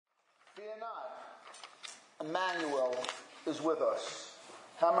Fear not. Emmanuel is with us.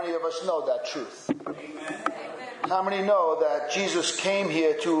 How many of us know that truth? Amen. How many know that Jesus came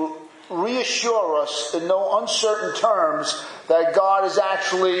here to reassure us in no uncertain terms that God is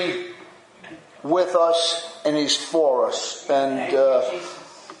actually with us and He's for us? And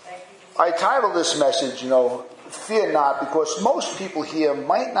I titled this message, Fear Not, because most people here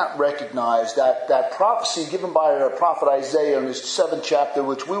might not recognize that prophecy given by the prophet Isaiah in his 7th chapter,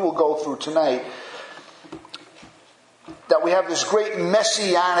 which we will go through tonight, that we have this great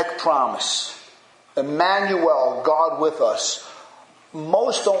messianic promise. Emmanuel, God with us.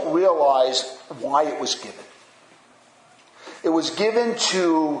 Most don't realize why it was given. It was given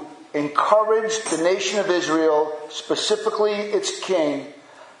to encourage the nation of Israel, specifically its king,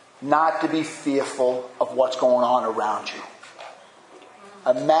 not to be fearful of what's going on around you.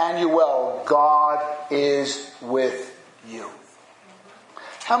 Emmanuel, God is with you.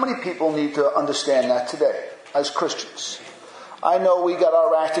 How many people need to understand that today as Christians? I know we got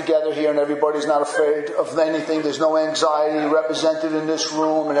our act together here and everybody's not afraid of anything. There's no anxiety represented in this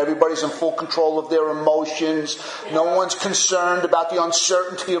room and everybody's in full control of their emotions. No one's concerned about the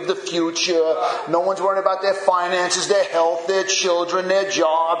uncertainty of the future. No one's worried about their finances, their health, their children, their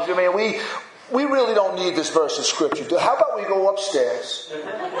jobs. We really don't need this verse of Scripture. How about we go upstairs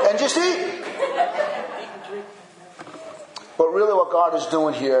and just eat? But really what God is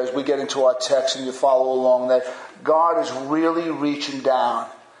doing here as we get into our text and you follow along, that God is really reaching down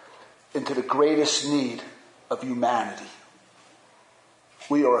into the greatest need of humanity.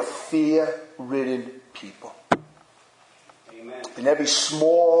 We are a fear-ridden people. Amen. In every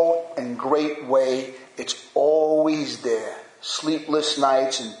small and great way, it's always there. Sleepless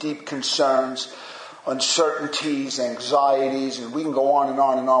nights and deep concerns, uncertainties, anxieties, and we can go on and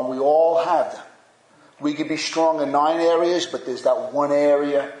on and on. We all have them. We could be strong in 9 areas, but there's that one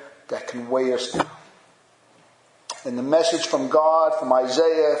area that can weigh us down. And the message from God, from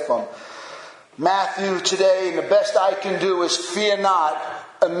Isaiah, from Matthew today, and the best I can do is fear not.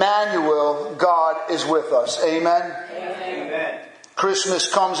 Emmanuel, God is with us. Amen? Amen.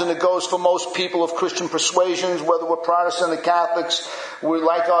 Christmas comes and it goes for most people of Christian persuasions, whether we're Protestant or Catholics. We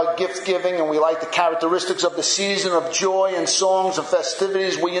like our gift giving and we like the characteristics of the season of joy and songs and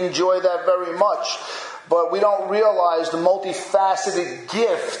festivities. We enjoy that very much. But we don't realize the multifaceted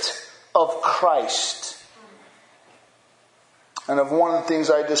gift of Christ. And of one of the things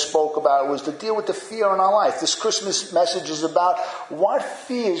I just spoke about was to deal with the fear in our life. This Christmas message is about what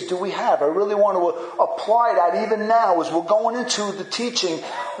fears do we have. I really want to apply that even now as we're going into the teaching.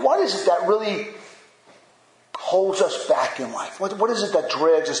 What is it that really holds us back in life? What is it that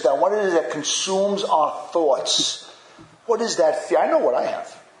drags us down? What is it that consumes our thoughts? What is that fear? I know what I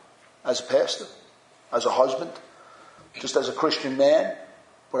have as a pastor, as a husband, just as a Christian man.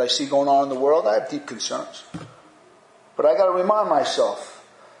 What I see going on in the world, I have deep concerns. But I got to remind myself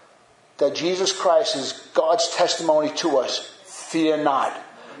that Jesus Christ is God's testimony to us. Fear not.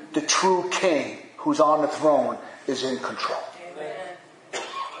 The true King who's on the throne is in control. Amen.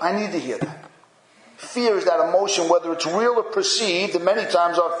 I need to hear that. Fear is that emotion, whether it's real or perceived, and many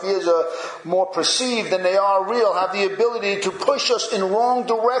times our fears are more perceived than they are real, have the ability to push us in wrong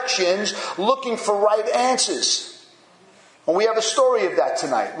directions looking for right answers. And we have a story of that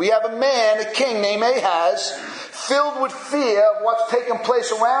tonight. We have a man, a king named Ahaz, filled with fear of what's taking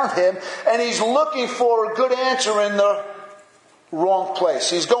place around him, and he's looking for a good answer in the wrong place.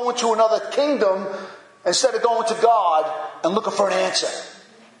 He's going to another kingdom instead of going to God and looking for an answer.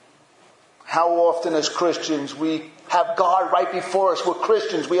 How often as Christians we have God right before us. We're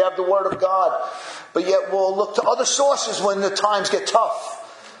Christians. We have the Word of God. But yet we'll look to other sources when the times get tough.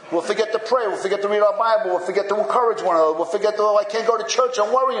 We'll forget to pray. We'll forget to read our Bible. We'll forget to encourage one another. We'll forget to, I can't go to church.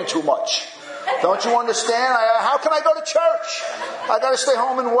 I'm worrying too much. Don't you understand? How can I go to church? I got to stay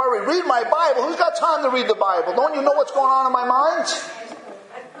home and worry. Read my Bible. Who's got time to read the Bible? Don't you know what's going on in my mind?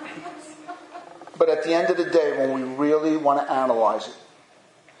 But at the end of the day, when we really want to analyze it,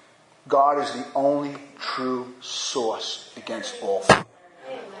 God is the only true source against all fear.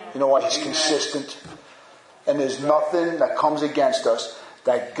 You know why? He's consistent. And there's nothing that comes against us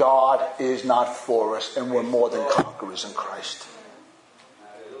that God is not for us, and we're more than conquerors in Christ.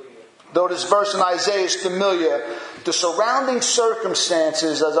 Though this verse in Isaiah is familiar, the surrounding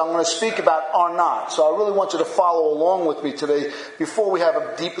circumstances, as I'm going to speak about, are not. So I really want you to follow along with me today before we have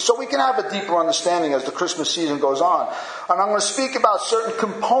so we can have a deeper understanding as the Christmas season goes on. And I'm going to speak about certain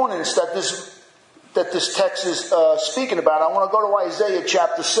components that this text is speaking about. I want to go to Isaiah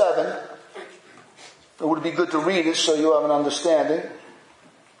chapter 7. It would be good to read it so you have an understanding.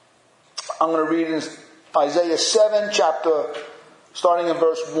 I'm going to read in Isaiah 7, starting in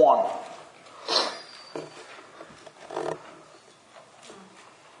verse 1.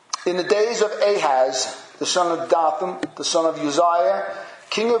 In the days of Ahaz, the son of Jotham, the son of Uzziah,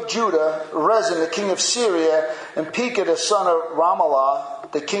 king of Judah, Rezin, the king of Syria, and Pekah, the son of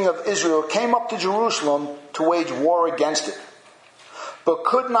Ramalah, the king of Israel, came up to Jerusalem to wage war against it, but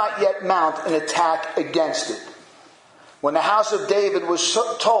could not yet mount an attack against it. When the house of David was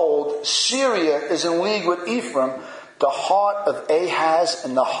told, Syria is in league with Ephraim, the heart of Ahaz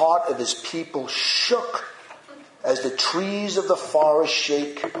and the heart of his people shook as the trees of the forest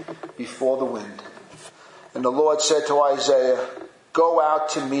shake before the wind. And the Lord said to Isaiah, go out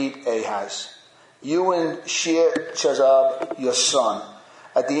to meet Ahaz, you and Shear-Jashub, your son,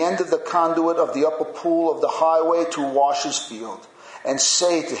 at the end of the conduit of the upper pool of the highway to wash his field, and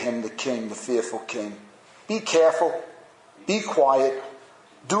say to him, the king, the fearful king, be careful, be quiet,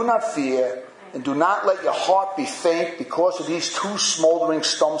 do not fear, and do not let your heart be faint because of these two smoldering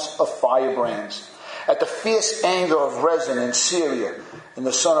stumps of firebrands, at the fierce anger of Rezin in Syria and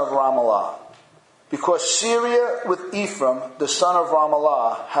the son of Ramalah. Because Syria with Ephraim, the son of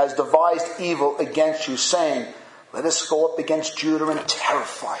Ramalah, has devised evil against you, saying, let us go up against Judah and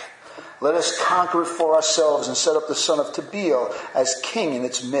terrify it. Let us conquer it for ourselves and set up the son of Tabeel as king in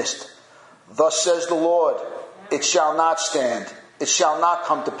its midst. Thus says the Lord, it shall not stand, it shall not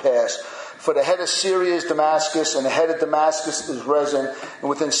come to pass. For the head of Syria is Damascus, and the head of Damascus is Rezin, and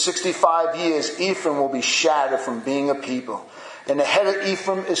within 65 years Ephraim will be shattered from being a people. And the head of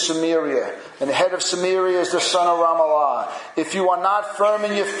Ephraim is Samaria, and the head of Samaria is the son of Ramalah. If you are not firm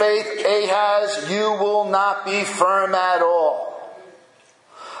in your faith, Ahaz, you will not be firm at all.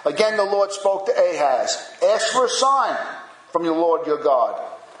 Again the Lord spoke to Ahaz, ask for a sign from your Lord your God.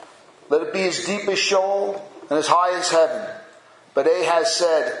 Let it be as deep as Sheol and as high as heaven. But Ahaz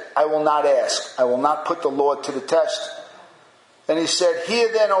said, I will not ask. I will not put the Lord to the test. And he said, hear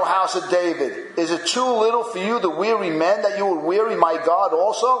then, O house of David, is it too little for you, the weary men, that you would weary my God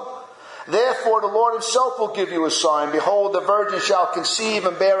also? Therefore the Lord himself will give you a sign. Behold, the virgin shall conceive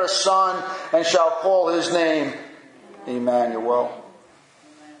and bear a son, and shall call his name Emmanuel.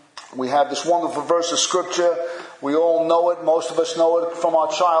 We have this wonderful verse of scripture. We all know it. Most of us know it from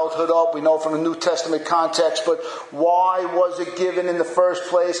our childhood up. We know it from the New Testament context. But why was it given in the first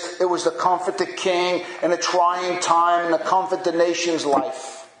place? It was to comfort the king in a trying time and to comfort the nation's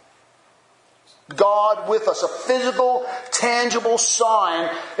life. God with us. A physical, tangible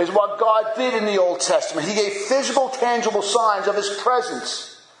sign is what God did in the Old Testament. He gave physical, tangible signs of his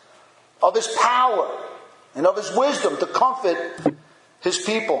presence, of his power, and of his wisdom to comfort his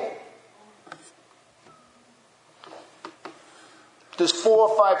people. There's 4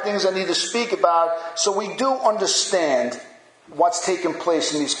 or 5 things I need to speak about so we do understand what's taken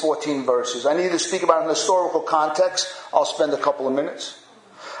place in these 14 verses. I need to speak about an historical context. I'll spend a couple of minutes.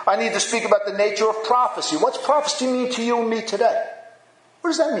 I need to speak about the nature of prophecy. What's prophecy mean to you and me today?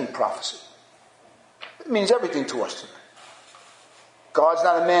 What does that mean, prophecy? It means everything to us today. God's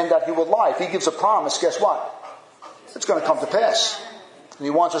not a man that he will lie. If he gives a promise, guess what? It's going to come to pass. And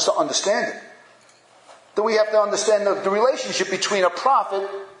he wants us to understand it. Then we have to understand the relationship between a prophet,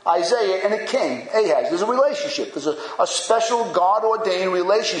 Isaiah, and a king, Ahaz. There's a relationship. There's a special God-ordained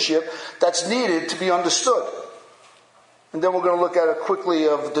relationship that's needed to be understood. And then we're going to look at it quickly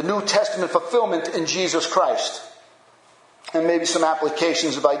of the New Testament fulfillment in Jesus Christ. And maybe some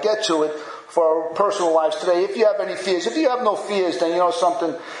applications if I get to it for our personal lives today. If you have any fears, if you have no fears, then you know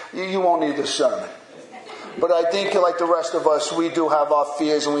something, you won't need this sermon. But I think like the rest of us, we do have our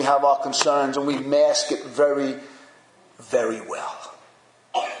fears and we have our concerns and we mask it very, very well.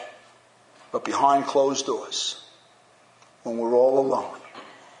 But behind closed doors, when we're all alone,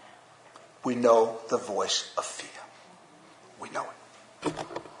 we know the voice of fear. We know it.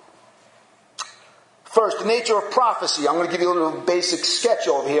 First, the nature of prophecy. I'm going to give you a little basic sketch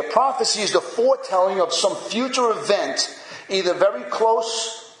over here. Prophecy is the foretelling of some future event, either very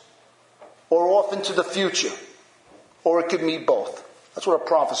close or off into the future. Or it could mean both. That's what a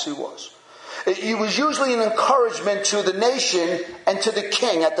prophecy was. It was usually an encouragement to the nation and to the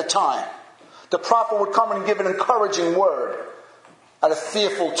king at the time. The prophet would come and give an encouraging word at a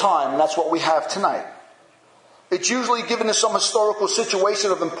fearful time, and that's what we have tonight. It's usually given to some historical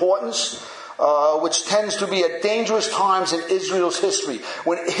situation of importance, which tends to be at dangerous times in Israel's history.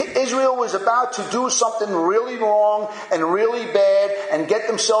 When Israel was about to do something really wrong and really bad and get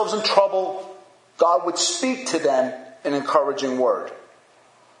themselves in trouble, God would speak to them an encouraging word.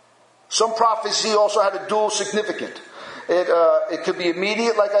 Some prophecy also had a dual significance. It could be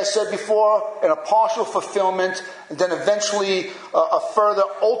immediate, like I said before, and a partial fulfillment, and then eventually a further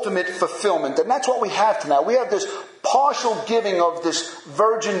ultimate fulfillment. And that's what we have tonight. We have this partial giving of this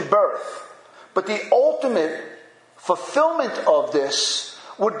virgin birth. But the ultimate fulfillment of this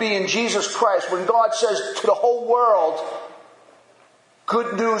would be in Jesus Christ. When God says to the whole world,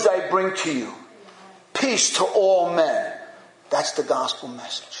 good news I bring to you. Peace to all men. That's the gospel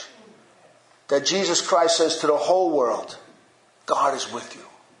message. That Jesus Christ says to the whole world, God is with you.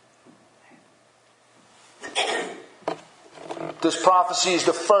 This prophecy is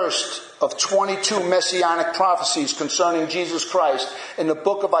the first of 22 messianic prophecies concerning Jesus Christ in the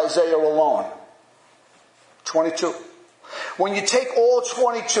book of Isaiah alone. 22. When you take all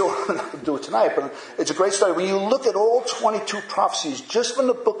 22, I'm not going to do it tonight, but it's a great study. When you look at all 22 prophecies just from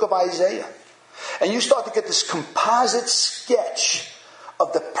the book of Isaiah, and you start to get this composite sketch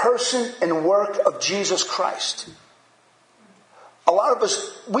of the person and work of Jesus Christ. A lot of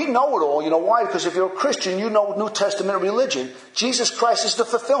us, we know it all. You know why? Because if you're a Christian, you know New Testament religion. Jesus Christ is the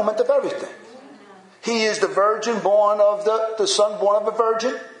fulfillment of everything. He is the virgin born of the son born of a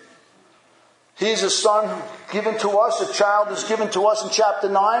virgin. He is a son given to us. A child is given to us in chapter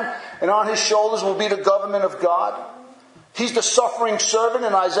 9. And on his shoulders will be the government of God. He's the suffering servant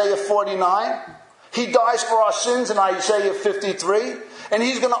in Isaiah 49. He dies for our sins in Isaiah 53. And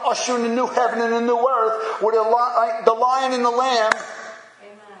he's going to usher in a new heaven and a new earth where the lion and the lamb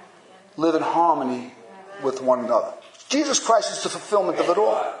live in harmony with one another. Jesus Christ is the fulfillment of it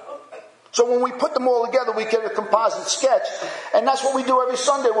all. So when we put them all together, we get a composite sketch. And that's what we do every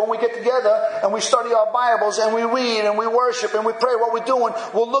Sunday when we get together and we study our Bibles and we read and we worship and we pray. What we're doing,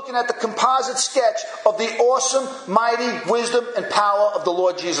 we're looking at the composite sketch of the awesome, mighty wisdom and power of the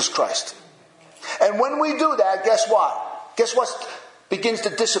Lord Jesus Christ. And when we do that, guess what? Guess what begins to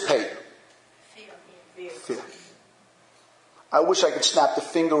dissipate? Fear. I wish I could snap the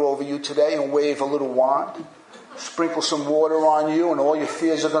finger over you today and wave a little wand, sprinkle some water on you, and all your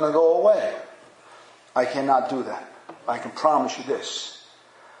fears are going to go away. I cannot do that. I can promise you this.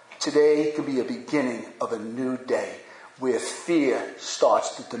 Today could be a beginning of a new day where fear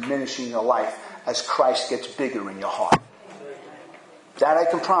starts to diminish in your life as Christ gets bigger in your heart. That I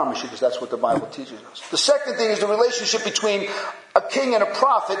can promise you, because that's what the Bible teaches us. The second thing is the relationship between a king and a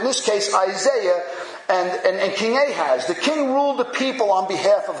prophet. In this case, Isaiah and King Ahaz. The king ruled the people on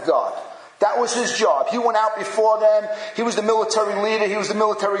behalf of God. That was his job. He went out before them. He was the military leader. He was the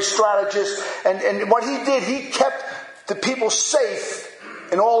military strategist. And what he did, he kept the people safe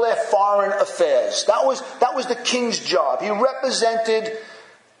in all their foreign affairs. That was the king's job. He represented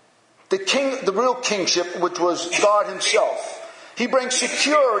the king, the real kingship, which was God himself. He brings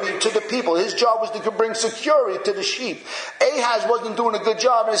security to the people. His job was to bring security to the sheep. Ahaz wasn't doing a good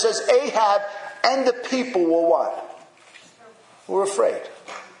job. And it says Ahab and the people were what? Were afraid.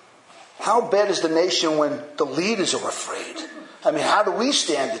 How bad is the nation when the leaders are afraid? I mean, how do we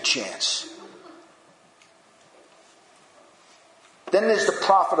stand a chance? Then there's the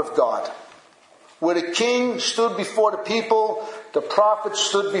prophet of God. Where the king stood before the people, the prophet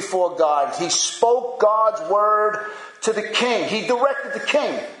stood before God. He spoke God's word to the king. He directed the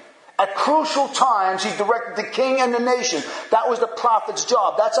king. At crucial times, he directed the king and the nation. That was the prophet's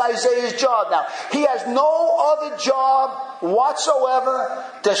job. That's Isaiah's job now. He has no other job whatsoever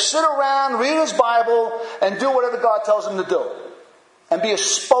to sit around, read his Bible, and do whatever God tells him to do. And be a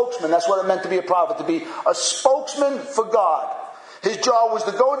spokesman. That's what it meant to be a prophet, to be a spokesman for God. His job was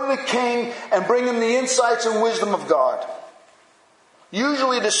to go to the king and bring him the insights and wisdom of God.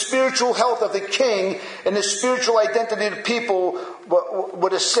 Usually the spiritual health of the king and the spiritual identity of the people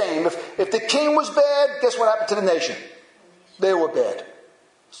were the same. If the king was bad, guess what happened to the nation? They were bad.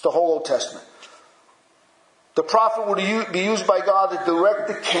 It's the whole Old Testament. The prophet would be used by God to direct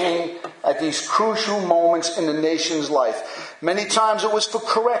the king at these crucial moments in the nation's life. Many times it was for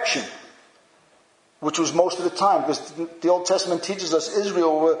correction, which was most of the time, because the Old Testament teaches us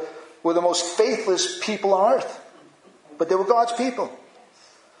Israel were the most faithless people on earth. But they were God's people.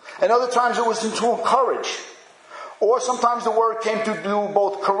 And other times it was to encourage. Or sometimes the word came to do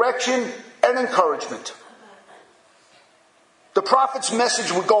both correction and encouragement. The prophet's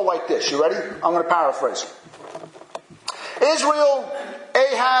message would go like this. You ready? I'm going to paraphrase. Israel,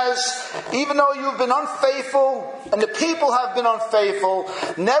 Ahaz, even though you've been unfaithful and the people have been unfaithful,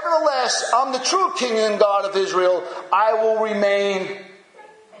 nevertheless, I'm the true king and God of Israel. I will remain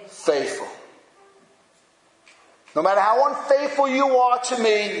faithful. No matter how unfaithful you are to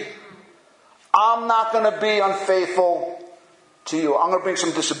me, I'm not going to be unfaithful to you. I'm going to bring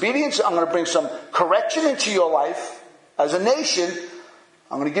some disobedience. I'm going to bring some correction into your life as a nation.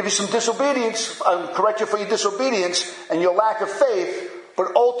 I'm going to give you some disobedience. I'm going to correct you for your disobedience and your lack of faith.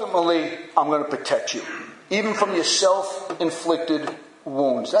 But ultimately, I'm going to protect you. Even from your self-inflicted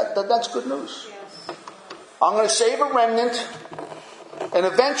wounds. That's good news. I'm going to save a remnant. And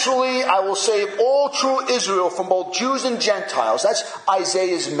eventually I will save all true Israel from both Jews and Gentiles. That's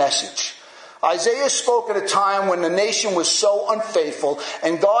Isaiah's message. Isaiah spoke at a time when the nation was so unfaithful,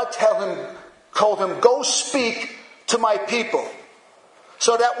 and God told him, go speak to my people,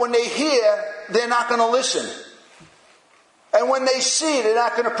 so that when they hear, they're not going to listen. And when they see, they're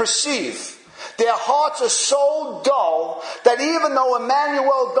not going to perceive. Their hearts are so dull that even though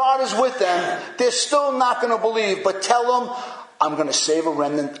Emmanuel, God is with them, they're still not going to believe. But tell them, I'm going to save a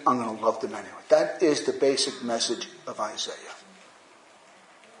remnant, I'm going to love them anyway. That is the basic message of Isaiah.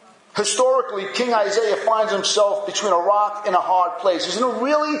 Historically, King Isaiah finds himself between a rock and a hard place. He's in a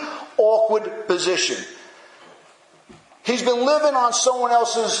really awkward position. He's been living on someone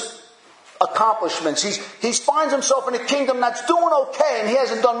else's accomplishments. He finds himself in a kingdom that's doing okay, and he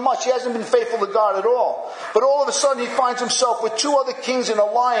hasn't done much. He hasn't been faithful to God at all. But all of a sudden, he finds himself with two other kings in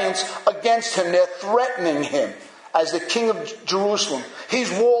alliance against him. They're threatening him as the king of Jerusalem.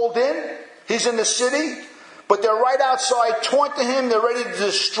 He's walled in. He's in the city. But they're right outside, taunting him. They're ready to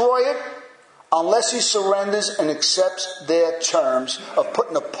destroy it unless he surrenders and accepts their terms of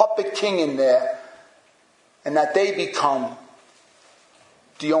putting a puppet king in there, and that they become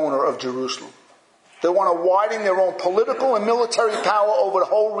the owner of Jerusalem. They want to widen their own political and military power over the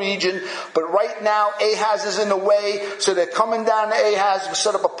whole region. But right now, Ahaz is in the way. So they're coming down to Ahaz to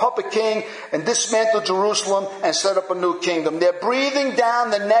set up a puppet king and dismantle Jerusalem and set up a new kingdom. They're breathing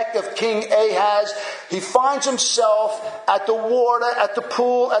down the neck of King Ahaz. He finds himself at the water, at the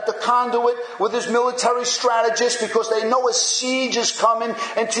pool, at the conduit with his military strategists, because they know a siege is coming.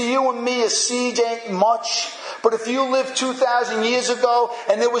 And to you and me, a siege ain't much. But if you lived 2,000 years ago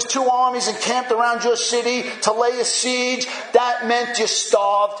and there was two armies encamped around your city to lay a siege, that meant you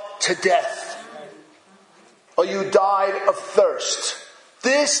starved to death. Or you died of thirst.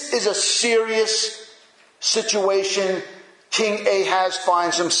 This is a serious situation King Ahaz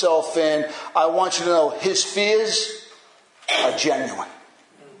finds himself in. I want you to know his fears are genuine.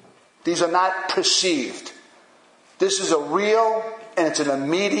 These are not perceived. This is a real and it's an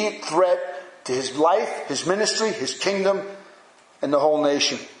immediate threat to his life, his ministry, his kingdom, and the whole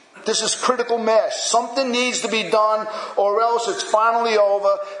nation. This is critical mass. Something needs to be done, or else it's finally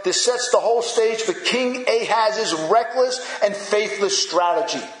over. This sets the whole stage for King Ahaz's reckless and faithless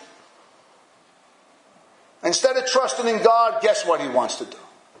strategy. Instead of trusting in God, guess what he wants to do?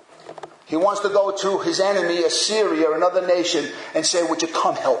 He wants to go to his enemy, Assyria, another nation, and say, would you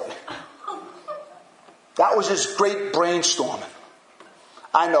come help me? That was his great brainstorming.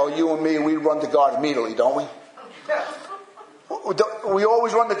 I know you and me, we run to God immediately, don't we? We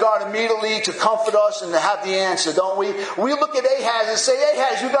always run to God immediately to comfort us and to have the answer, don't we? We look at Ahaz and say,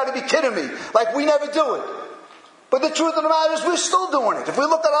 Ahaz, you got to be kidding me. Like we never do it. But the truth of the matter is we're still doing it. If we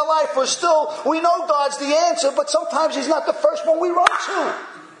look at our life, we know God's the answer, but sometimes he's not the first one we run to.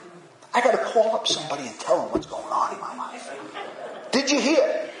 I got to call up somebody and tell them what's going on in my life. Did you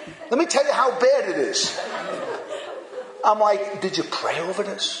hear? Let me tell you how bad it is. I'm like, did you pray over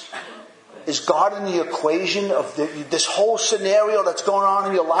this? Is God in the equation of this whole scenario that's going on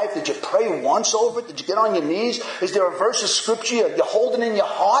in your life? Did you pray once over it? Did you get on your knees? Is there a verse of scripture you're holding in your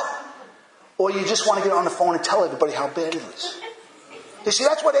heart? Or you just want to get on the phone and tell everybody how bad it is? You see,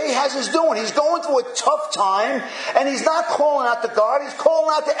 that's what Ahaz is doing. He's going through a tough time, and he's not calling out to God. He's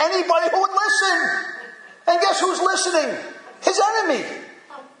calling out to anybody who would listen. And guess who's listening? His enemy.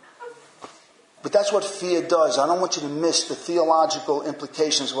 But that's what fear does. I don't want you to miss the theological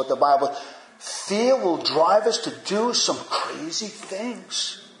implications of what the Bible... Fear will drive us to do some crazy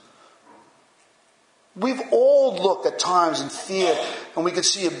things. We've all looked at times in fear and we could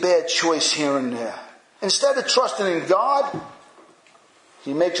see a bad choice here and there. Instead of trusting in God,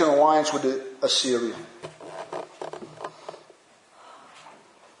 he makes an alliance with the Assyrian.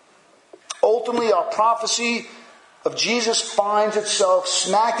 Ultimately, our prophecy of Jesus finds itself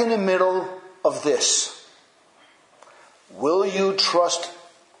smack in the middle of this. Will you trust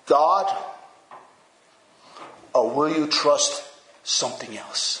God, or will you trust something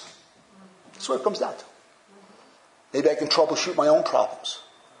else? That's what it comes down to. Maybe I can troubleshoot my own problems.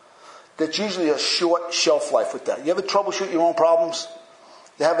 There's usually a short shelf life with that. You ever troubleshoot your own problems?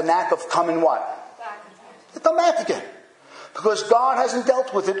 You have a knack of coming what? They come back again. Because God hasn't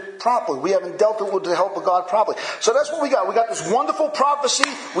dealt with it properly. We haven't dealt with the help of God properly. So that's what we got. We got this wonderful prophecy.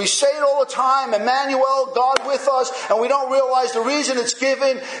 We say it all the time. Emmanuel, God with us. And we don't realize the reason it's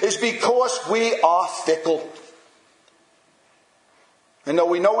given is because we are fickle. And though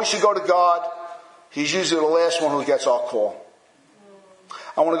we know we should go to God, he's usually the last one who gets our call.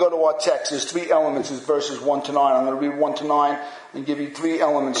 I want to go to our text. There's 3 elements. It's verses 1 to 9. I'm going to read 1 to 9 and give you 3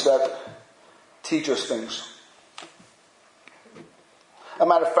 elements that teach us things. As a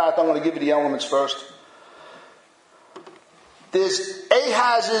matter of fact, I'm going to give you the elements first. There's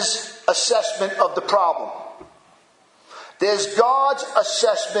Ahaz's assessment of the problem. There's God's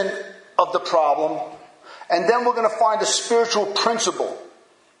assessment of the problem. And then we're going to find a spiritual principle.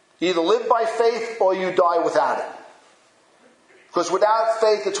 You either live by faith or you die without it. Because without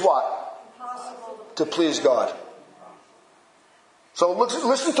faith, it's what? Impossible to please God. So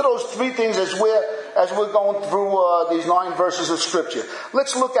listen to those three things as we're going through these 9 verses of Scripture.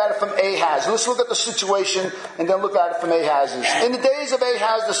 Let's look at it from Ahaz. Let's look at the situation and then look at it from Ahaz's. In the days of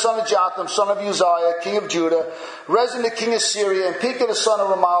Ahaz, the son of Jotham, son of Uzziah, king of Judah, Rezin, the king of Syria, and Pekah, the son of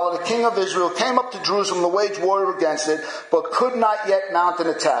Remaliah, the king of Israel, came up to Jerusalem to wage war against it, but could not yet mount an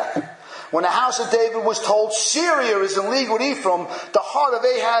attack. When the house of David was told Syria is in league with Ephraim, the heart of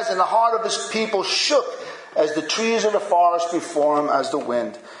Ahaz and the heart of his people shook as the trees of the forest before him as the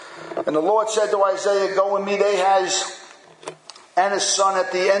wind. And the Lord said to Isaiah, go and meet Ahaz and his son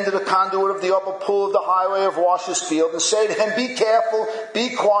at the end of the conduit of the upper pool of the highway of Wash's field, and say to him, be careful,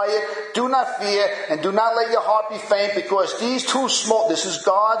 be quiet, do not fear, and do not let your heart be faint, because these two small, this is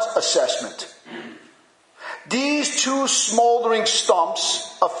God's assessment. These two smoldering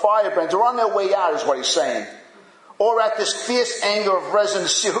stumps of firebrands are on their way out, is what he's saying. Or at this fierce anger of Rezin.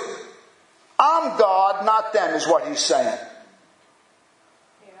 I'm God, not them, is what he's saying.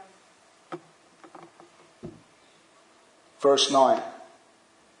 Yeah. Verse 9.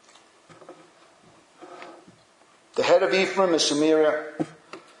 The head of Ephraim is Samaria.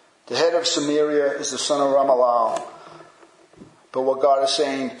 The head of Samaria is the son of Remaliah. But what God is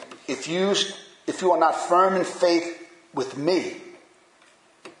saying, if you are not firm in faith with me,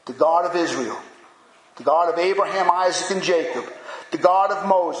 the God of Israel, the God of Abraham, Isaac, and Jacob, the God of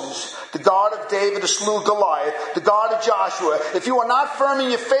Moses, the God of David who slew Goliath, the God of Joshua, if you are not firm in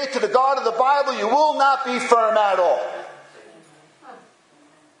your faith to the God of the Bible, you will not be firm at all.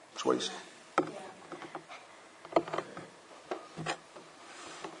 That's what he's saying.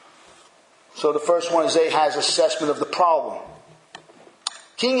 So the first one is Ahaz's assessment of the problem.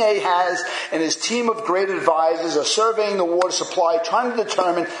 King Ahaz and his team of great advisors are surveying the water supply, trying to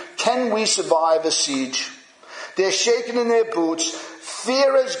determine, can we survive a siege? They're shaking in their boots.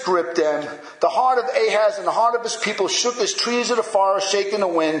 Fear has gripped them. The heart of Ahaz and the heart of his people shook as trees of the forest shake in the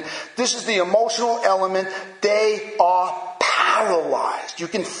wind. This is the emotional element. They are paralyzed. You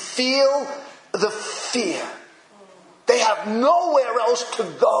can feel the fear. They have nowhere else to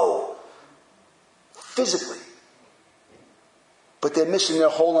go physically. But they're missing their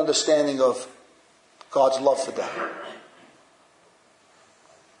whole understanding of God's love for them.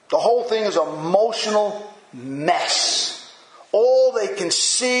 The whole thing is an emotional mess. All they can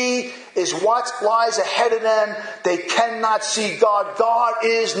see is what lies ahead of them. They cannot see God. God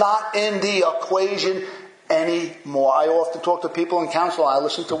is not in the equation anymore. I often talk to people in counsel. I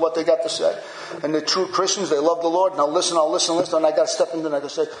listen to what they got to say. And the true Christians, they love the Lord. And I'll listen. And I got to step into and I got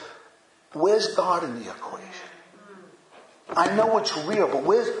to say, where's God in the equation? I know it's real, but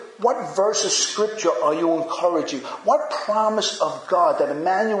what verse of Scripture are you encouraging? What promise of God that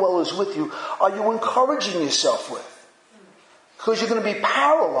Emmanuel is with you are you encouraging yourself with? Because you're going to be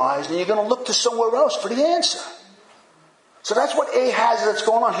paralyzed and you're going to look to somewhere else for the answer. So that's what Ahaz that's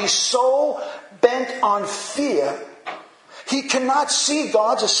going on. He's so bent on fear, he cannot see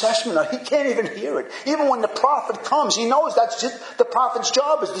God's assessment. He can't even hear it. Even when the prophet comes, he knows that's just the prophet's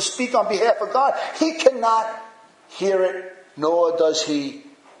job is to speak on behalf of God. He cannot hear it, nor does he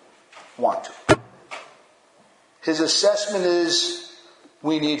want to. His assessment is,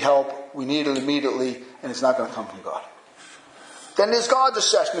 we need help, we need it immediately, and it's not going to come from God. Then there's God's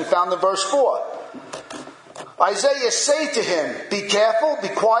assessment found in verse 4. Isaiah say to him, be careful, be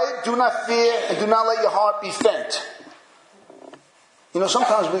quiet, do not fear, and do not let your heart be faint. You know,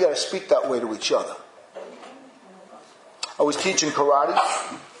 sometimes we got to speak that way to each other. I was teaching karate.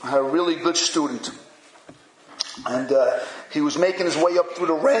 I had a really good student. And he was making his way up through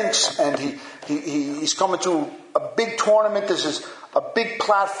the ranks, and he's coming to a big tournament. This is a big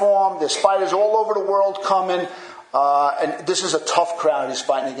platform. There's fighters all over the world coming. And this is a tough crowd he's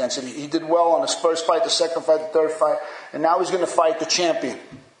fighting against. And he did well on his first fight, the second fight, the third fight. And now he's going to fight the champion.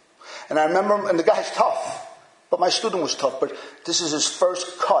 And I remember him, and the guy's tough. But my student was tough. But this is his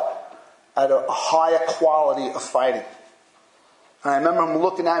first cut at a higher quality of fighting. And I remember him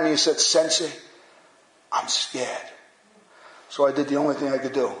looking at me and he said, Sensei, I'm scared. So I did the only thing I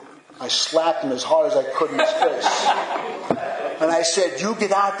could do. I slapped him as hard as I could in his face. And I said, you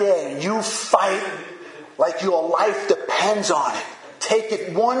get out there and you fight like your life depends on it. Take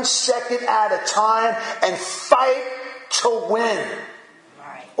it 1 second at a time and fight to win.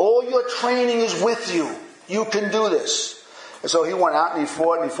 All your training is with you. You can do this. And so he went out and he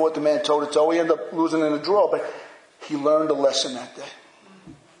fought the man toe to toe. He ended up losing in a draw, but he learned a lesson that day.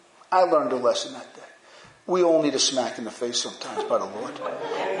 I learned a lesson that day. We all need a smack in the face sometimes by the Lord.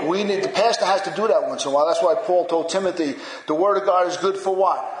 The pastor has to do that once in a while. That's why Paul told Timothy, the word of God is good for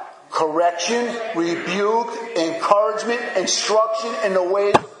what? Correction, rebuke, encouragement, instruction in the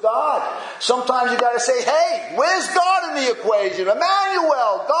ways of God. Sometimes you got to say, hey, where's God in the equation?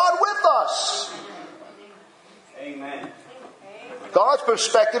 Emmanuel, God with us. Amen. God's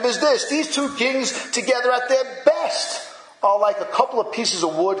perspective is this. These two kings together at their best are like a couple of pieces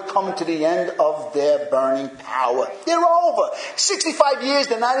of wood coming to the end of their burning power. They're over. 65 years,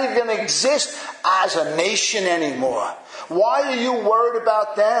 they're not even going to exist as a nation anymore. Why are you worried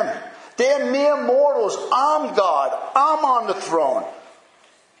about them? They're mere mortals. I'm God. I'm on the throne.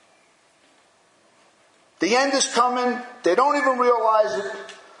 The end is coming. They don't even realize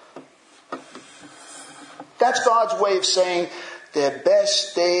it. That's God's way of saying their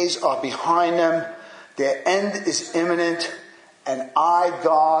best days are behind them. Their end is imminent, and I,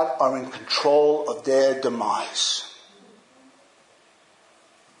 God, are in control of their demise.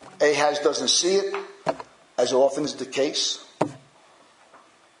 Ahaz doesn't see it, as often is the case.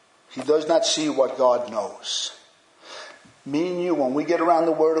 He does not see what God knows. Me and you, when we get around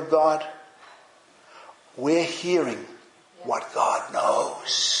the Word of God, we're hearing what God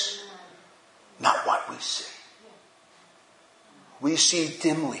knows, not what we see. We see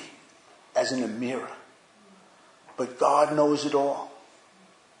dimly, as in a mirror. But God knows it all.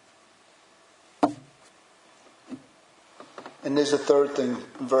 And there's a third thing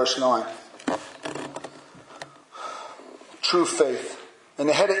in verse 9. True faith. And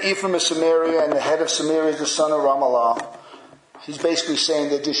the head of Ephraim is Samaria, and the head of Samaria is the son of Ramallah. He's basically saying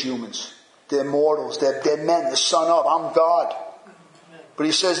they're just humans. They're mortals. They're men, the son of. I'm God. But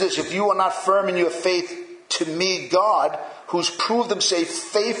he says this, if you are not firm in your faith to me, God, who's proved himself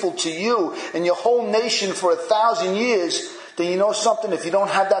faithful to you and your whole nation for 1,000 years, then you know something? If you don't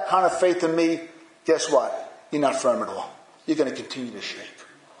have that kind of faith in me, guess what? You're not firm at all. You're going to continue to shake.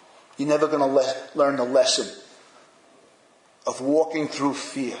 You're never going to learn the lesson of walking through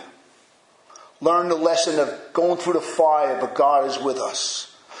fear. Learn the lesson of going through the fire, but God is with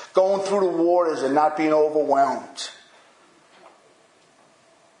us. Going through the waters and not being overwhelmed.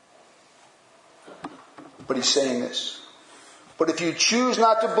 But he's saying this. But if you choose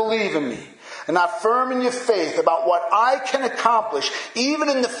not to believe in me, and not firm in your faith about what I can accomplish, even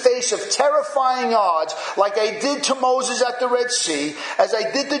in the face of terrifying odds, like I did to Moses at the Red Sea, as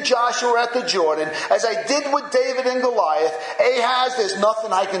I did to Joshua at the Jordan, as I did with David and Goliath, Ahaz, there's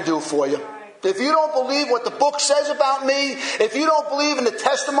nothing I can do for you. If you don't believe what the book says about me, if you don't believe in the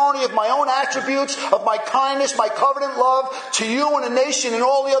testimony of my own attributes, of my kindness, my covenant love to you and the nation and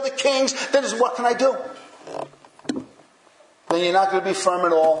all the other kings, then what can I do? Then you're not going to be firm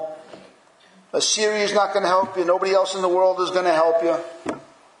at all. Assyria is not going to help you. Nobody else in the world is going to help you.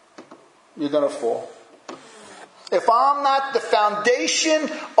 You're going to fall. If I'm not the foundation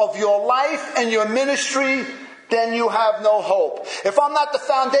of your life and your ministry, then you have no hope. If I'm not the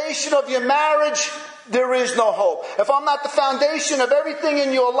foundation of your marriage, there is no hope. If I'm not the foundation of everything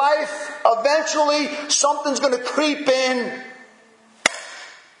in your life, eventually something's going to creep in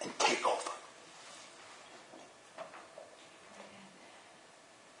and take over.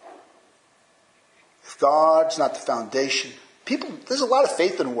 If God's not the foundation, there's a lot of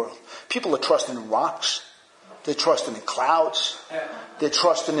faith in the world. People are trusting in rocks. They're trusting in clouds. They're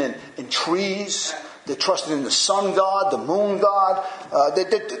trusting in trees. They're trusting in the sun god, the moon god.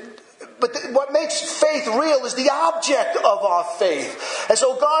 But what makes faith real is the object of our faith. And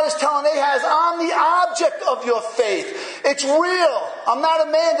so God is telling Ahaz, I'm the object of your faith. It's real. I'm not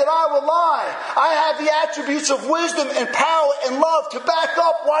a man that I will lie. I have the attributes of wisdom and power and love to back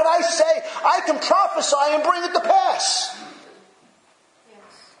up what I say. I can prophesy and bring it to pass.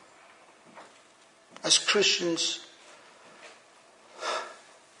 As Christians,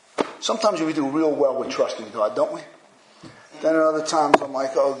 sometimes we do real well with trusting God, don't we? Then at other times I'm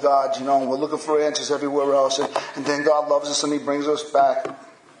like, oh God, we're looking for answers everywhere else. And then God loves us and He brings us back.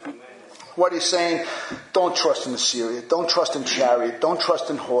 What He's saying, don't trust in Assyria. Don't trust in chariot. Don't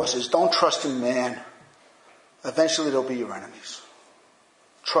trust in horses. Don't trust in man. Eventually they'll be your enemies.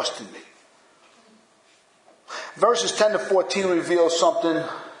 Trust in me. Verses 10 to 14 reveal something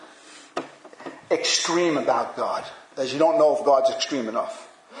extreme about God, as you don't know if God's extreme enough.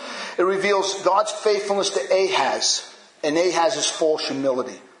 It reveals God's faithfulness to Ahaz and Ahaz's false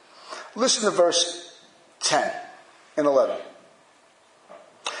humility. Listen to verse 10 and 11.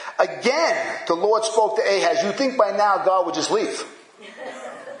 Again, the Lord spoke to Ahaz. You'd think by now God would just leave.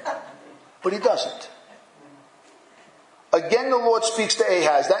 But He doesn't. Again, the Lord speaks to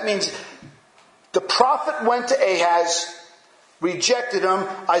Ahaz. That means the prophet went to Ahaz, rejected him.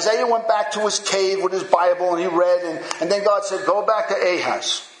 Isaiah went back to his cave with his Bible and he read. And then God said, go back to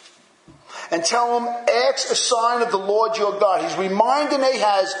Ahaz and tell him, ask a sign of the Lord your God. He's reminding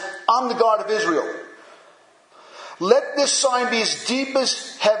Ahaz, I'm the God of Israel. Let this sign be as deep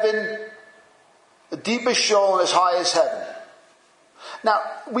as heaven, the deepest Sheol and as high as heaven. Now,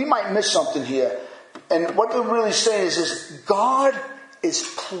 we might miss something here. And what they're really saying is God is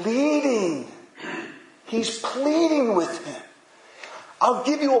pleading. He's pleading with him. I'll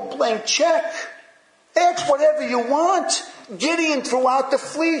give you a blank check. Ask whatever you want. Gideon threw out the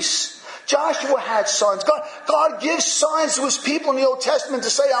fleece. Joshua had sons. God gives signs to his people in the Old Testament to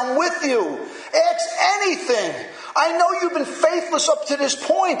say, I'm with you. Ask anything. I know you've been faithless up to this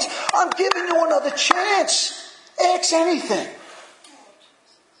point. I'm giving you another chance. Ask anything.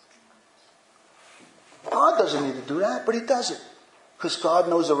 God doesn't need to do that, but he does it. Because God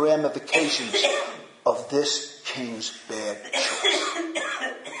knows the ramifications of this king's bad choice.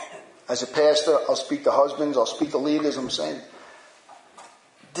 As a pastor, I'll speak to husbands, I'll speak to leaders. I'm saying,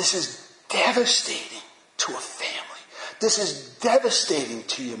 this is devastating to a family. This is devastating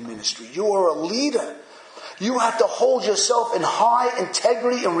to your ministry. You are a leader. You have to hold yourself in high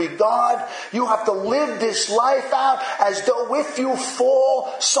integrity and regard. You have to live this life out as though if you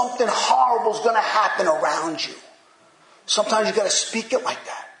fall, something horrible is going to happen around you. Sometimes you got to speak it like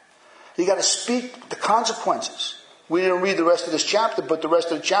that. You got to speak the consequences. We didn't read the rest of this chapter, but the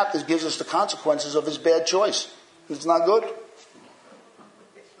rest of the chapter gives us the consequences of his bad choice. It's not good.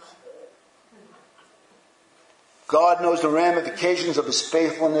 God knows the ramifications of his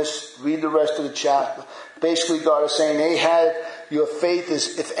faithfulness. Read the rest of the chapter. Basically, God is saying, Ahaz, your faith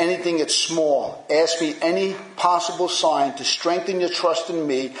is, if anything, it's small. Ask me any possible sign to strengthen your trust in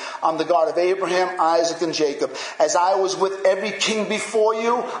me. I'm the God of Abraham, Isaac, and Jacob. As I was with every king before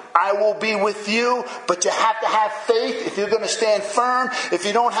you, I will be with you. But you have to have faith if you're going to stand firm. If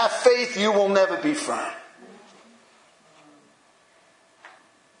you don't have faith, you will never be firm.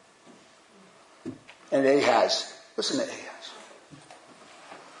 And Ahaz, listen to Ahaz.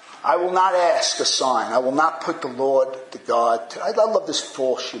 I will not ask a sign. I will not put the Lord, the God. I love this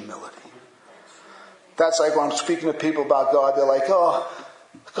false humility. That's like when I'm speaking to people about God, they're like, oh,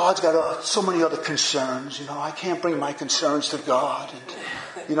 God's got so many other concerns. I can't bring my concerns to God.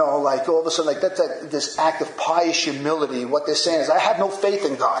 And, like all of a sudden, like that's this act of pious humility. What they're saying is, I have no faith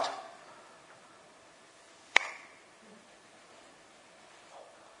in God.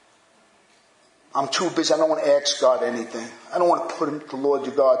 I'm too busy. I don't want to ask God anything. I don't want to put the Lord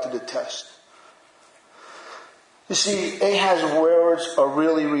your God to the test. You see, Ahaz's words are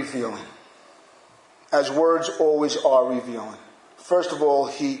really revealing. As words always are revealing. First of all,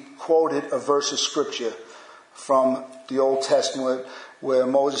 he quoted a verse of scripture from the Old Testament where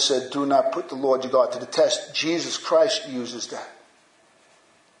Moses said, do not put the Lord your God to the test. Jesus Christ uses that.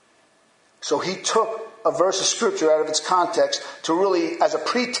 So he took a verse of scripture out of its context to really, as a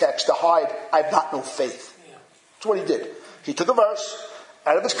pretext, to hide, I've got no faith. That's what he did. He took a verse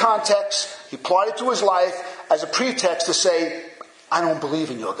out of its context, he applied it to his life as a pretext to say, I don't believe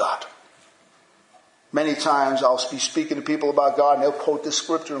in your God. Many times I'll be speaking to people about God and they'll quote this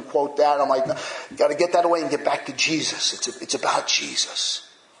scripture and quote that. And I'm like, no, got to get that away and get back to Jesus. It's about Jesus.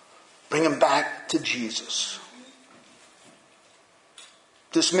 Bring him back to Jesus.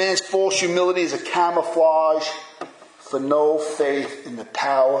 This man's false humility is a camouflage for no faith in the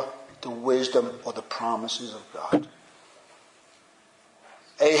power, the wisdom, or the promises of God.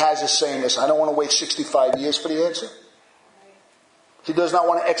 Ahaz is saying this, I don't want to wait 65 years for the answer. He does not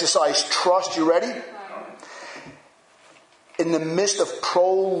want to exercise trust. You ready? In the midst of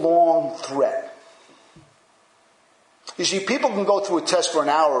prolonged threat. You see, people can go through a test for an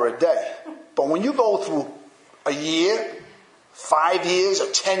hour or a day. But when you go through a year, 5 years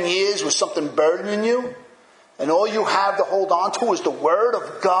or 10 years with something burdening you, and all you have to hold on to is the Word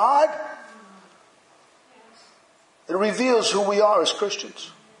of God, it reveals who we are as Christians.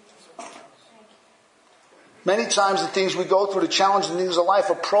 Many times the things we go through, the challenging things of life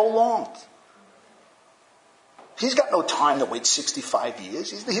are prolonged. He's got no time to wait 65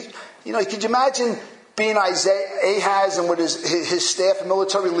 years. Could you imagine being Ahaz and with his staff and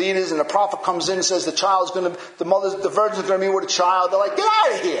military leaders, and the prophet comes in and says the virgin's going to be with a child. They're like, get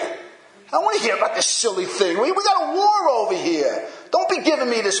out of here. I don't want to hear about this silly thing. We got a war over here. Don't be giving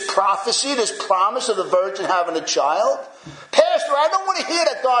me this prophecy, this promise of the virgin having a child. Pastor, I don't want to hear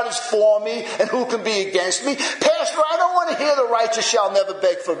that God is for me and who can be against me. Pastor, I don't want to hear the righteous shall never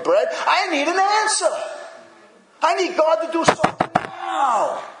beg for bread. I need an answer. I need God to do something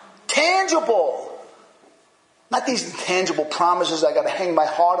now. Tangible. Not these intangible promises I got to hang my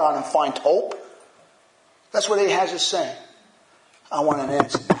heart on and find hope. That's what Ahaz is saying. I want an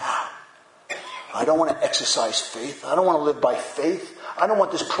answer now. I don't want to exercise faith. I don't want to live by faith. I don't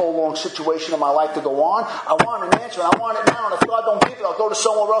want this prolonged situation in my life to go on. I want an answer, and I want it now. And if God don't give it, I'll go to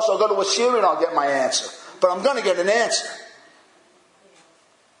somewhere else. I'll go to Assyria and I'll get my answer. But I'm going to get an answer.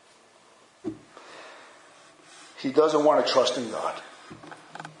 He doesn't want to trust in God.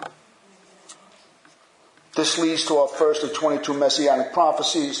 This leads to our first of 22 messianic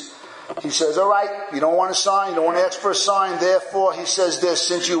prophecies. He says, all right, you don't want a sign, you don't want to ask for a sign. Therefore, he says this,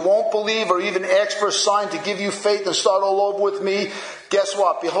 since you won't believe or even ask for a sign to give you faith and start all over with me, guess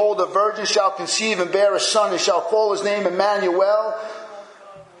what? Behold, a virgin shall conceive and bear a son and shall call his name Emmanuel.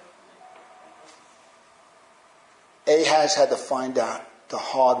 Ahaz had to find out the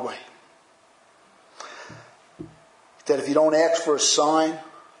hard way that if you don't ask for a sign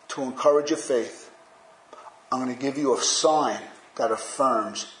to encourage your faith, I'm going to give you a sign that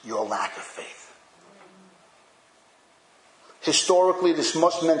affirms your lack of faith. Historically, this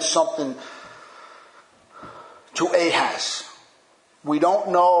must meant something to Ahaz. We don't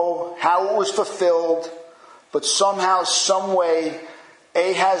know how it was fulfilled, but somehow, some way,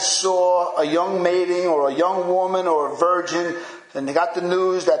 Ahaz saw a young maiden or a young woman or a virgin, and they got the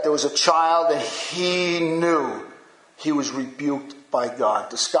news that there was a child, and he knew he was rebuked by God.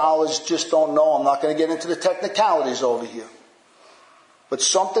 The scholars just don't know. I'm not going to get into the technicalities over here. But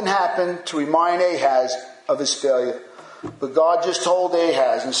something happened to remind Ahaz of his failure. But God just told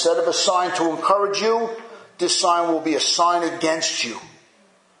Ahaz, instead of a sign to encourage you, this sign will be a sign against you,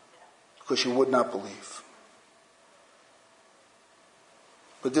 because you would not believe.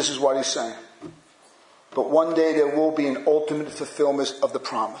 But this is what he's saying. But one day there will be an ultimate fulfillment of the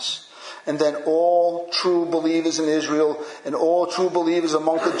promise. And then all true believers in Israel and all true believers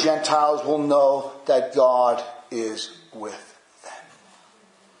among the Gentiles will know that God is with them.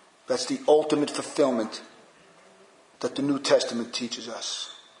 That's the ultimate fulfillment that the New Testament teaches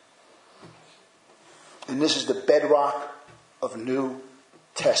us. And this is the bedrock of New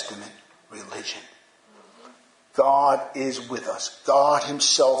Testament religion. God is with us. God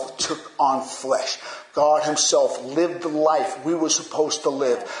himself took on flesh. God himself lived the life we were supposed to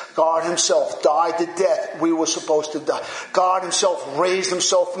live. God himself died the death we were supposed to die. God himself raised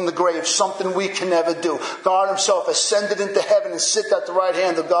himself from the grave, something we can never do. God himself ascended into heaven and sits at the right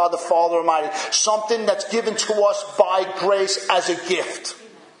hand of God the Father Almighty. Something that's given to us by grace as a gift.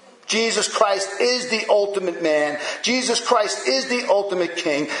 Jesus Christ is the ultimate man. Jesus Christ is the ultimate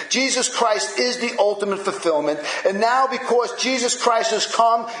king. Jesus Christ is the ultimate fulfillment. And now, because Jesus Christ has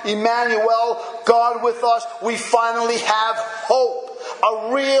come, Emmanuel, God with us, we finally have hope.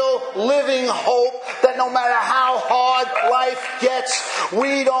 A real living hope that no matter how hard life gets,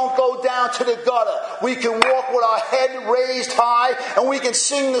 we don't go down to the gutter. We can walk with our head raised high and we can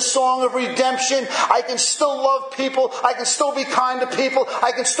sing the song of redemption. I can still love people. I can still be kind to people.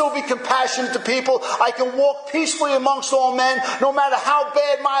 I can still be compassionate to people. I can walk peacefully amongst all men. No matter how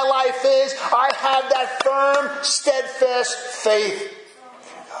bad my life is, I have that firm, steadfast faith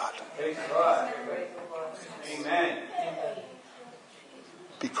in God. Praise God. Amen.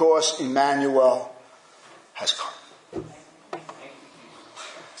 Because Emmanuel has come.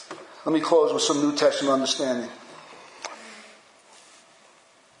 Let me close with some New Testament understanding.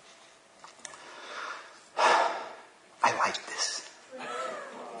 I like this.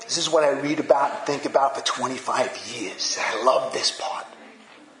 This is what I read about and think about for 25 years. I love this part.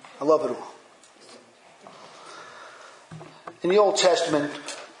 I love it all. In the Old Testament,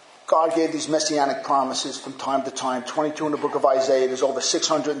 God gave these messianic promises from time to time. 22 in the book of Isaiah. There's over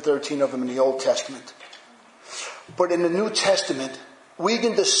 613 of them in the Old Testament. But in the New Testament, we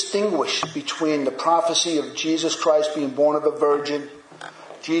can distinguish between the prophecy of Jesus Christ being born of a virgin,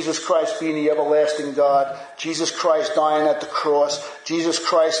 Jesus Christ being the everlasting God, Jesus Christ dying at the cross, Jesus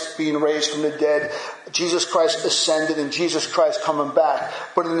Christ being raised from the dead, Jesus Christ ascended, and Jesus Christ coming back.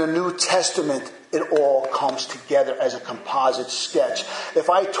 But in the New Testament, it all comes together as a composite sketch. If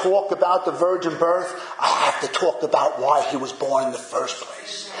I talk about the virgin birth, I have to talk about why he was born in the first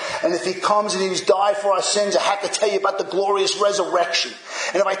place. And if he comes and he's died for our sins, I have to tell you about the glorious resurrection.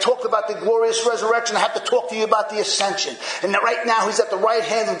 And if I talk about the glorious resurrection, I have to talk to you about the ascension. And right now he's at the right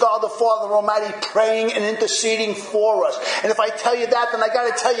hand of God the Father Almighty, praying and interceding for us. And if I tell you that, then I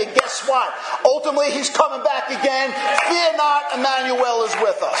got to tell you, guess what? Ultimately he's coming back again. Fear not, Emmanuel is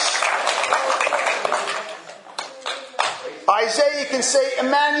with us. Isaiah can say,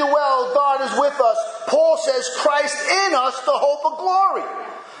 Emmanuel, God is with us. Paul says, Christ in us, the hope of glory.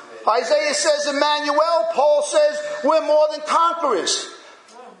 Isaiah says, Emmanuel. Paul says, we're more than conquerors.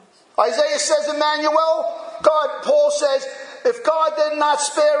 Isaiah says, Emmanuel, Paul says, if God did not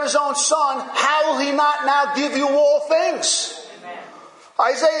spare his own son, how will he not now give you all things?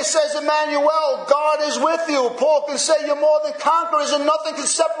 Isaiah says, Emmanuel, God is with you. Paul can say you're more than conquerors and nothing can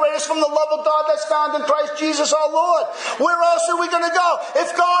separate us from the love of God that's found in Christ Jesus our Lord. Where else are we going to go?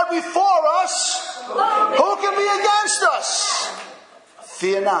 If God be for us, who can be against us?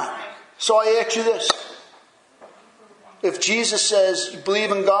 Fear not. So I ask you this. If Jesus says, you believe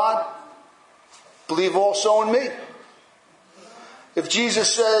in God, believe also in me. If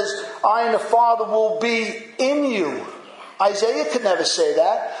Jesus says, I and the Father will be in you, Isaiah could never say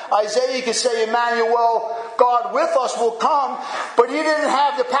that. Isaiah could say, Emmanuel, God with us will come, but he didn't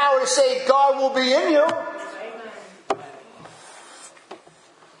have the power to say, God will be in you.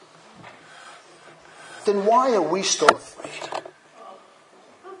 Then why are we still afraid?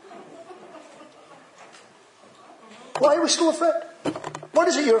 Why are we still afraid? What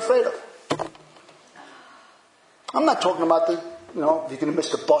is it you're afraid of? I'm not talking about if you're going to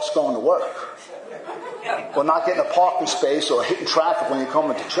miss the bus going to work. Or not getting a parking space or hitting traffic when you're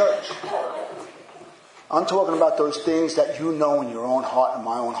coming to church. I'm talking about those things that you know in your own heart and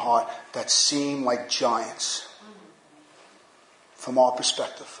my own heart that seem like giants from our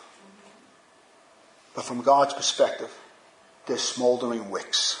perspective. But from God's perspective, they're smoldering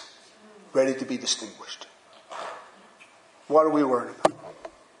wicks, ready to be distinguished. What are we worried about?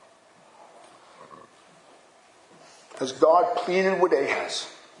 As God pleaded with Ahaz,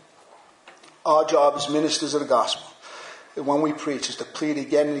 our job as ministers of the gospel, and when we preach, is to plead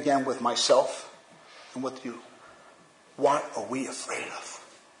again and again with myself and with you. What are we afraid of?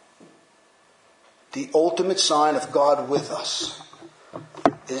 The ultimate sign of God with us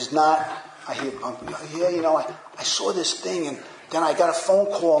is not, I saw this thing and then I got a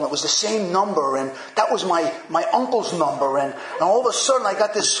phone call and it was the same number and that was my uncle's number and all of a sudden I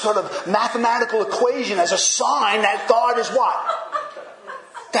got this sort of mathematical equation as a sign that God is what?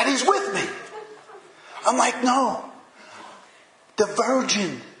 That He's with me. I'm like, no. The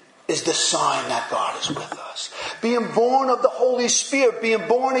virgin is the sign that God is with us. Being born of the Holy Spirit, being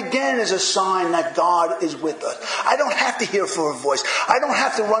born again is a sign that God is with us. I don't have to hear for a voice. I don't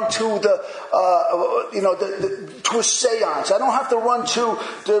have to run to to a seance. I don't have to run to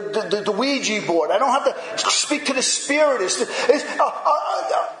the Ouija board. I don't have to speak to the spiritist.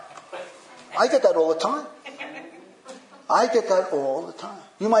 I get that all the time. I get that all the time.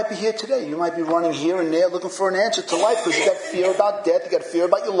 You might be here today. You might be running here and there looking for an answer to life because you got fear about death. You got fear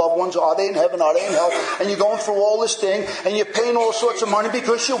about your loved ones. Are they in heaven? Are they in hell? And you're going through all this thing and you're paying all sorts of money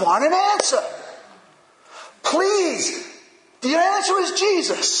because you want an answer. Please, the answer is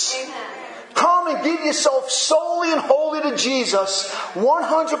Jesus. Amen. Come and give yourself solely and wholly to Jesus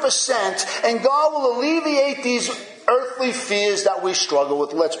 100% and God will alleviate these earthly fears that we struggle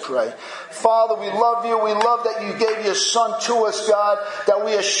with. Let's pray. Father, we love you. We love that you gave your Son to us, God, that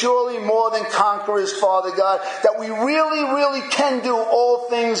we are surely more than conquerors, Father God, that we really, really can do all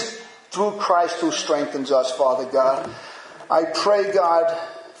things through Christ who strengthens us, Father God. I pray, God,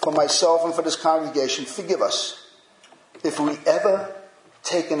 for myself and for this congregation, forgive us if we ever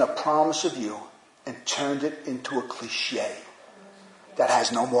taken a promise of you and turned it into a cliche that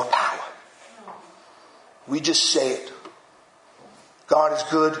has no more power. We just say it. God is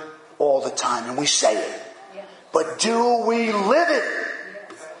good all the time, and we say it. But do we live it?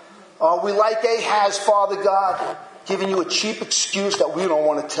 Are we like Ahaz, Father God, giving you a cheap excuse that we don't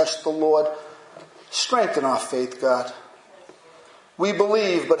want to test the Lord? Strengthen our faith, God. We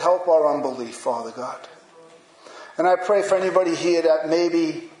believe, but help our unbelief, Father God. And I pray for anybody here that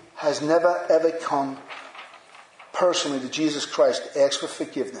maybe has never ever come personally to Jesus Christ to ask for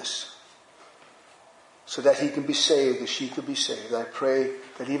forgiveness, so that he can be saved, or she could be saved. I pray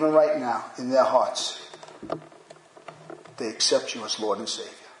that even right now, in their hearts, they accept you as Lord and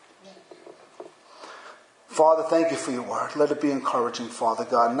Savior. Father, thank you for your word. Let it be encouraging, Father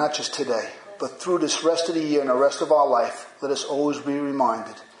God, not just today, but through this rest of the year and the rest of our life. Let us always be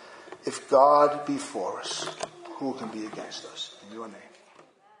reminded, if God be for us, who can be against us? In your name.